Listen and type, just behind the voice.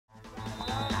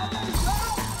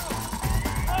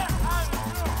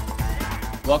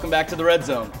Welcome back to the Red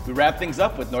Zone. We wrap things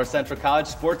up with North Central College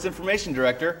Sports Information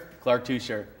Director, Clark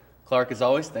Teuscher. Clark, as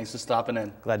always, thanks for stopping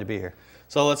in. Glad to be here.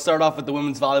 So let's start off with the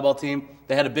women's volleyball team.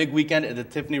 They had a big weekend at the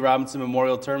Tiffany Robinson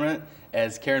Memorial Tournament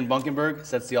as Karen Bunkenberg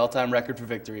sets the all-time record for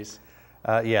victories.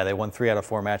 Yeah, they won 3 out of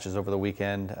 4 matches over the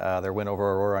weekend. Their win over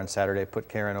Aurora on Saturday put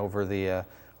Karen over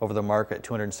the mark at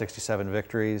 267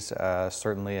 victories.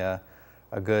 Certainly a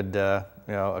good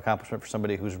accomplishment for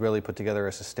somebody who's really put together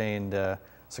a sustained,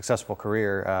 successful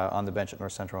career on the bench at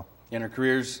North Central. And her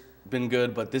career's been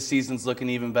good, but this season's looking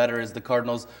even better as the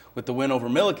Cardinals, with the win over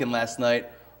Milliken last night,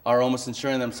 are almost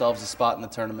ensuring themselves a spot in the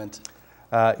tournament.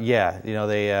 Yeah,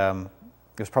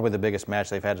 it was probably the biggest match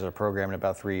they've had as a program in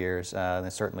about 3 years. They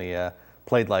certainly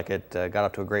played like it, got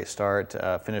off to a great start,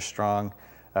 finished strong,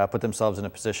 put themselves in a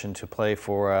position to play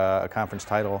for a conference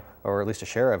title, or at least a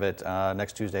share of it,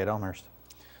 next Tuesday at Elmhurst.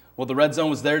 Well, the Red Zone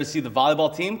was there to see the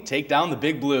volleyball team take down the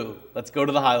Big Blue. Let's go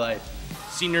to the highlight.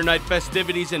 Senior night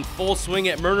festivities in full swing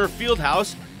at Murner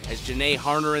Fieldhouse as Janae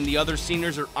Harner and the other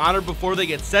seniors are honored before they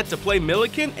get set to play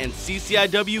Milliken and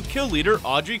CCIW kill leader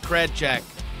Audrey Kradchak.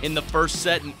 In the first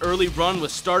set, an early run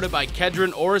was started by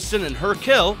Kedron Orison and her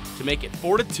kill to make it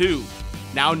 4-2.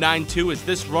 Now 9-2 as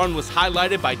this run was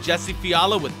highlighted by Jessie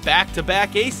Fiala with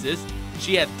back-to-back aces.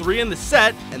 She had 3 in the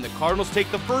set, and the Cardinals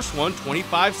take the first one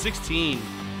 25-16.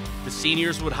 The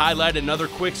seniors would highlight another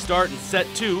quick start in set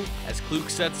 2 as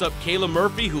Kluke sets up Kayla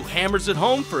Murphy, who hammers it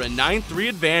home for a 9-3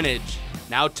 advantage.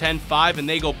 Now 10-5 and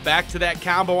they go back to that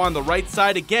combo on the right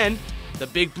side again. The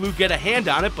Big Blue get a hand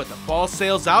on it, but the ball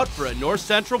sails out for a North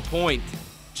Central point.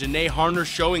 Janae Harner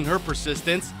showing her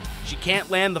persistence. She can't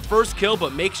land the first kill,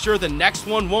 but makes sure the next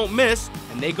one won't miss,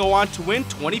 and they go on to win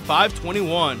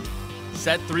 25-21.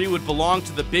 Set 3 would belong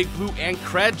to the Big Blue and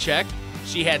Kradchak.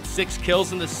 She had 6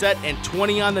 kills in the set and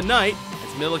 20 on the night,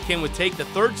 as Milliken would take the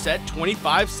third set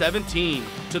 25-17.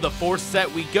 To the fourth set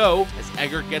we go, as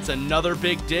Eggert gets another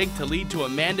big dig to lead to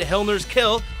Amanda Hillner's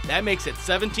kill. That makes it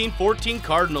 17-14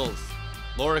 Cardinals.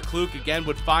 Laura Kluke again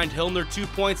would find Hillner 2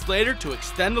 points later to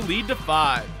extend the lead to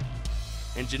 5.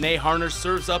 And Janae Harner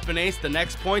serves up an ace the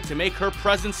next point to make her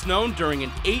presence known during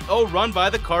an 8-0 run by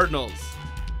the Cardinals.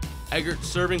 Eggert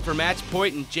serving for match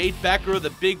point, and Jade Becker of the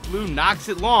Big Blue knocks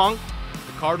it long.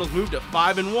 The Cardinals move to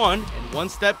 5-1 and 1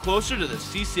 step closer to the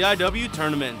CCIW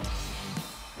tournament.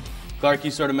 Clark,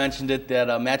 you sort of mentioned it, that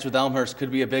a match with Elmhurst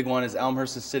could be a big one, as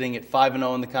Elmhurst is sitting at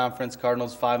 5-0 in the conference,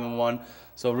 Cardinals 5-1.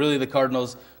 So really the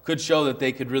Cardinals could show that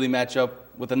they could really match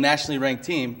up with a nationally ranked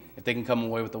team if they can come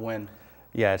away with the win.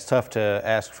 Yeah, it's tough to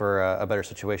ask for a better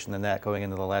situation than that going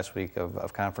into the last week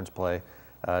of conference play,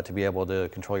 to be able to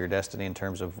control your destiny in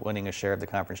terms of winning a share of the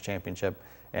conference championship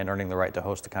and earning the right to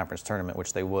host the conference tournament,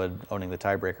 which they would, owning the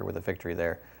tiebreaker with a victory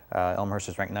there. Elmhurst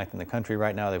is ranked 9th in the country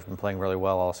right now. They've been playing really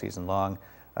well all season long,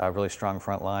 really strong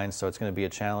front line, so it's going to be a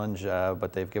challenge,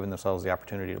 but they've given themselves the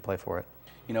opportunity to play for it.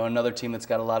 You know, another team that's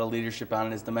got a lot of leadership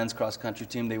on it is the men's cross-country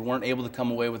team. They weren't able to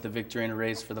come away with a victory in a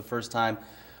race for the first time,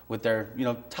 with their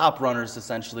top runners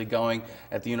essentially going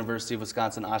at the University of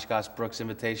Wisconsin Oshkosh Brooks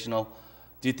Invitational.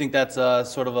 Do you think that's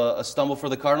sort of a stumble for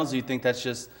the Cardinals? Or do you think that's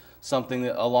just something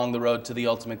along the road to the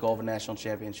ultimate goal of a national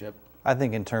championship? I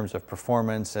think in terms of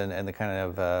performance and the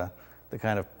kind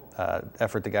of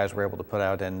effort the guys were able to put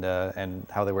out and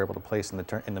how they were able to place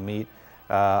in the meet,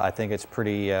 I think it's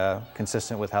pretty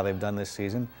consistent with how they've done this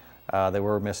season. They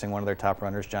were missing one of their top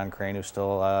runners, John Crane, who's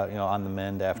still on the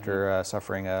mend after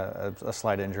suffering a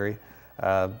slight injury.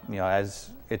 As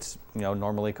it's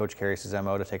normally Coach Carius'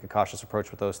 MO to take a cautious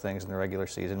approach with those things in the regular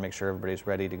season, make sure everybody's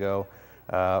ready to go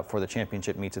for the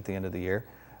championship meets at the end of the year.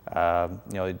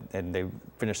 And they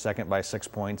finished second by 6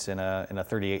 points in a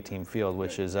 38-team field,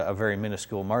 which is a very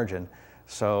minuscule margin.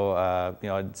 So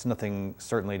it's nothing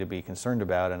certainly to be concerned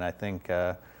about, and I think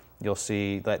you'll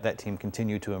see that team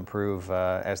continue to improve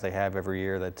as they have every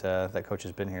year that Coach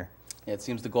has been here. Yeah, it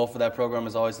seems the goal for that program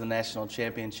is always the national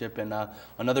championship, and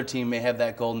another team may have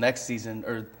that goal next season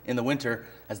or in the winter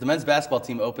as the men's basketball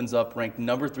team opens up ranked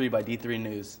number 3 by D3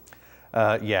 News.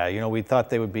 Yeah, we thought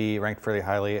they would be ranked fairly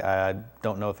highly. I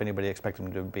don't know if anybody expected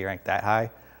them to be ranked that high.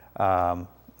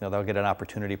 They'll get an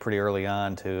opportunity pretty early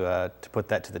on to put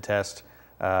that to the test.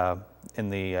 In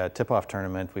the tip-off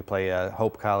tournament, we play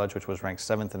Hope College, which was ranked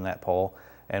 7th in that poll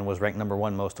and was ranked number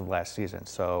 1 most of last season.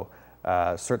 So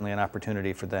certainly an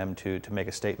opportunity for them to make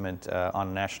a statement on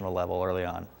a national level early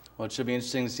on. Well, it should be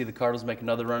interesting to see the Cardinals make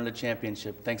another run at the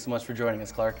championship. Thanks so much for joining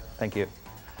us, Clark. Thank you.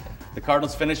 The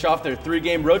Cardinals finish off their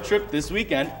 3-game road trip this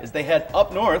weekend as they head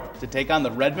up north to take on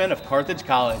the Redmen of Carthage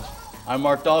College. I'm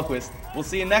Mark Dahlquist. We'll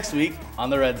see you next week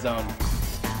on the Red Zone.